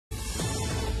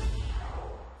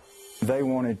they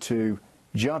wanted to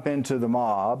jump into the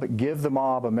mob, give the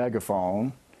mob a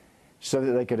megaphone so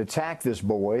that they could attack this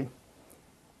boy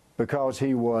because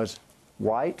he was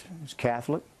white, he was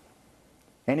Catholic,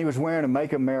 and he was wearing a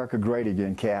Make America Great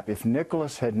Again cap. If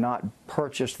Nicholas had not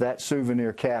purchased that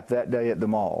souvenir cap that day at the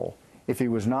mall, if he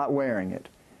was not wearing it,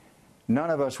 none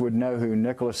of us would know who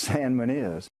Nicholas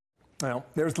Sandmann is. Well,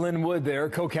 there's Lynn Wood there,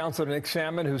 co-counsel to Nick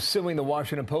Sandmann, who's suing the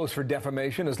Washington Post for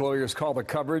defamation. His lawyers call the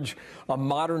coverage a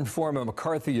modern form of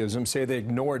McCarthyism, say they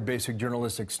ignored basic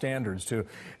journalistic standards to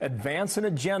advance an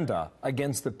agenda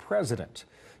against the president.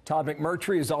 Todd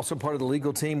McMurtry is also part of the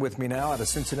legal team with me now out of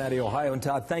Cincinnati, Ohio. And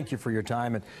Todd, thank you for your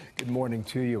time and good morning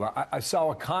to you. I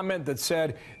saw a comment that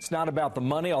said it's not about the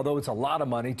money, although it's a lot of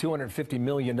money, $250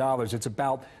 million. It's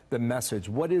about the message.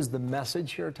 What is the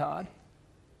message here, Todd?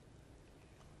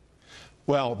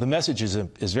 Well, the message is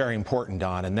very important,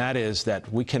 Don, and that is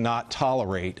that we cannot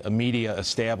tolerate a media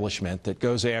establishment that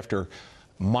goes after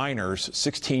minors,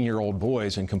 16-year-old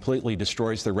boys, and completely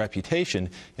destroys their reputation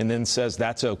and then says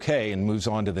that's okay and moves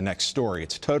on to the next story.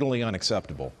 It's totally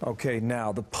unacceptable. Okay,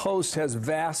 now, the Post has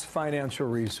vast financial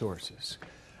resources.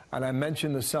 And I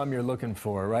mentioned the sum you're looking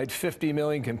for, right? $50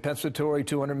 million compensatory,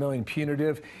 $200 million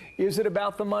punitive. Is it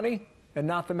about the money and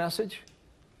not the message?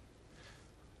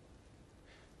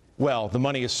 Well, the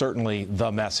money is certainly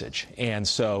the message, and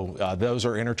so those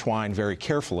are intertwined very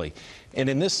carefully. And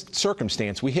in this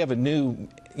circumstance, we have a new,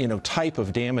 type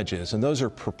of damages, and those are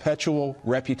perpetual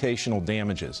reputational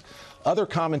damages. Other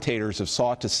commentators have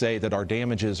sought to say that our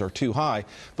damages are too high,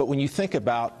 but when you think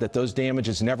about that those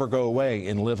damages never go away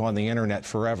and live on the internet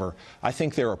forever, I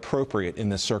think they're appropriate in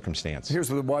this circumstance.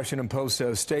 Here's what the Washington Post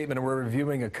says. Statement, and we're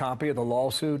reviewing a copy of the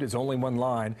lawsuit. It's only one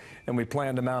line, and we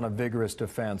plan to mount a vigorous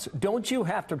defense. Don't you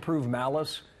have to prove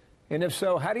malice? And if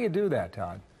so, how do you do that,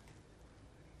 Todd?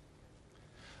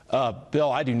 Bill,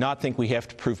 I do not think we have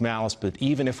to prove malice, but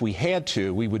even if we had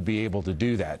to, we would be able to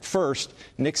do that. First,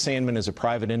 Nick Sandmann is a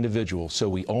private individual, so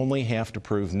we only have to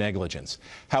prove negligence.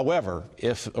 However,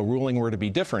 if a ruling were to be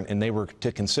different and they were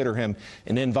to consider him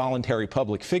an involuntary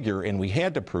public figure and we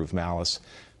had to prove malice,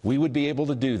 we would be able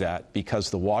to do that because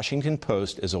the Washington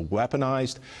Post is a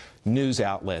weaponized news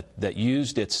outlet that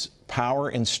used its power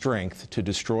and strength to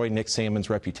destroy Nick Sandmann's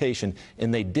reputation,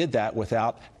 and they did that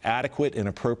without adequate and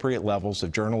appropriate levels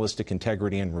of journalistic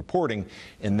integrity and reporting,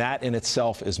 and that in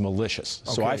itself is malicious.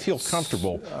 Okay. So I feel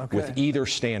comfortable with either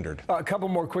standard. A couple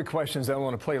more quick questions. I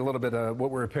want to play a little bit of what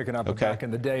we were picking up back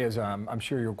in the day, as I'm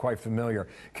sure you're quite familiar.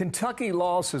 Kentucky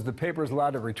law says the paper is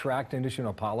allowed to retract and issue an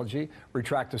apology,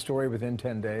 retract a story within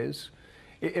 10 days.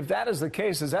 If that is the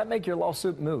case, does that make your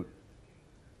lawsuit moot?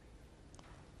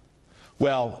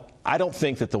 Well, I don't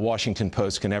think that the Washington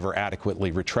Post can ever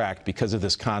adequately retract because of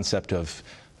this concept of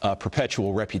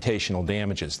perpetual reputational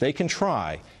damages. They can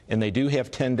try, and they do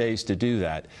have 10 days to do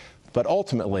that. But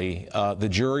ultimately, the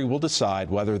jury will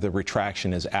decide whether the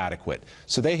retraction is adequate.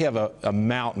 So they have a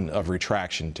mountain of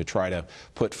retraction to try to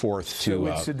put forth to do it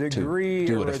effectively. So it's a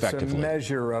degree or it's a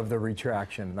measure of the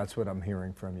retraction. That's what I'm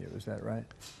hearing from you. Is that right?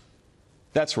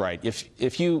 That's right.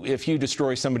 If you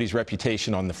destroy somebody's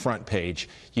reputation on the front page,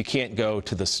 you can't go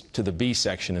to the B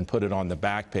section and put it on the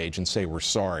back page and say we're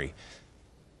sorry.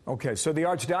 Okay, so the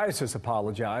Archdiocese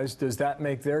apologized. Does that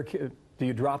make do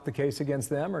you drop the case against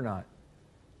them or not?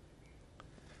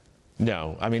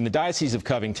 No. I mean, the Diocese of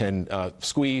Covington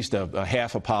squeezed a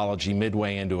half apology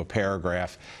midway into a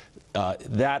paragraph.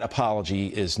 That apology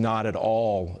is not at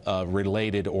all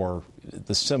related or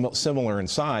similar in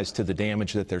size to the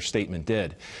damage that their statement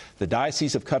did. The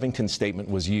Diocese of Covington statement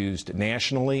was used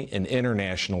nationally and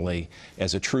internationally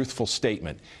as a truthful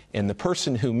statement. And the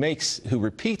person who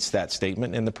repeats that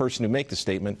statement and the person who makes the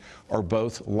statement are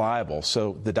both liable.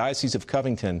 So the Diocese of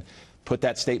Covington put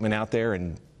that statement out there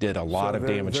and did a lot of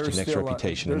damage to Nick's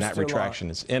reputation, and that retraction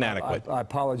is inadequate. I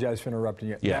apologize for interrupting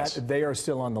you. Yes. They are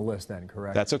still on the list then,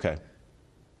 correct? That's okay.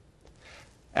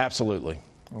 Absolutely.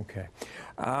 Okay.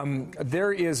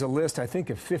 There is a list, I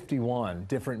think, of 51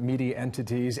 different media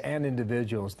entities and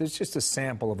individuals. There's just a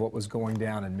sample of what was going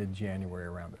down in mid-January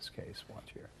around this case. Watch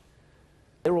here.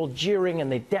 They're all jeering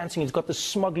and they're dancing. He's got this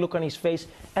smug look on his face.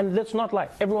 And let's not lie.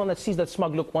 Everyone that sees that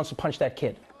smug look wants to punch that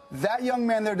kid. That young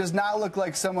man there does not look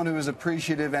like someone who is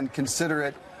appreciative and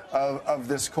considerate of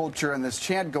this culture and this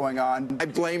chant going on. I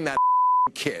blame that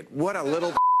kid. What a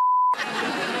little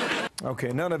Okay,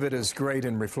 none of it is great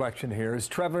in reflection here. Is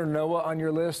Trevor Noah on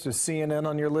your list? Is CNN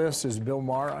on your list? Is Bill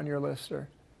Maher on your list, sir?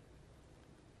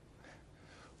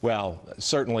 Well,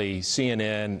 certainly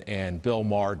CNN and Bill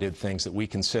Maher did things that we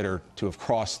consider to have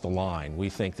crossed the line. We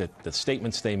think that the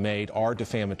statements they made are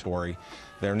defamatory.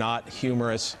 They're not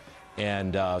humorous.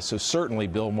 And so certainly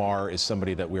Bill Maher is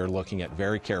somebody that we're looking at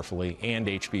very carefully, and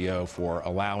HBO for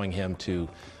allowing him to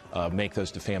make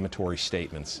those defamatory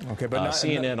statements. Okay, but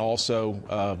CNN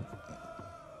also...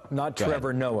 not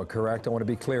Trevor Noah, correct? I want to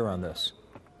be clear on this.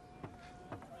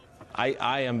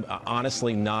 I am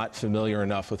honestly not familiar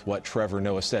enough with what Trevor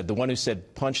Noah said. The one who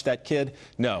said, punch that kid?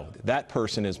 No, that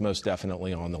person is most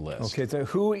definitely on the list. Okay, so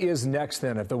who is next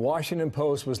then? If the Washington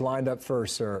Post was lined up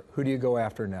first, sir, who do you go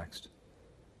after next?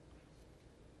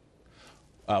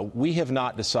 We have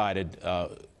not decided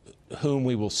whom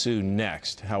we will sue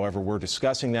next. However, we're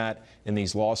discussing that, and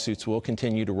these lawsuits will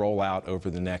continue to roll out over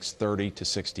the next 30 to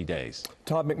 60 days.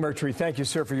 Todd McMurtry, thank you,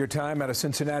 sir, for your time out of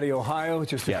Cincinnati, Ohio,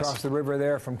 just across the river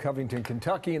there from Covington,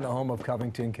 Kentucky, and the home of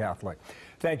Covington Catholic.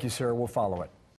 Thank you, sir. We'll follow it.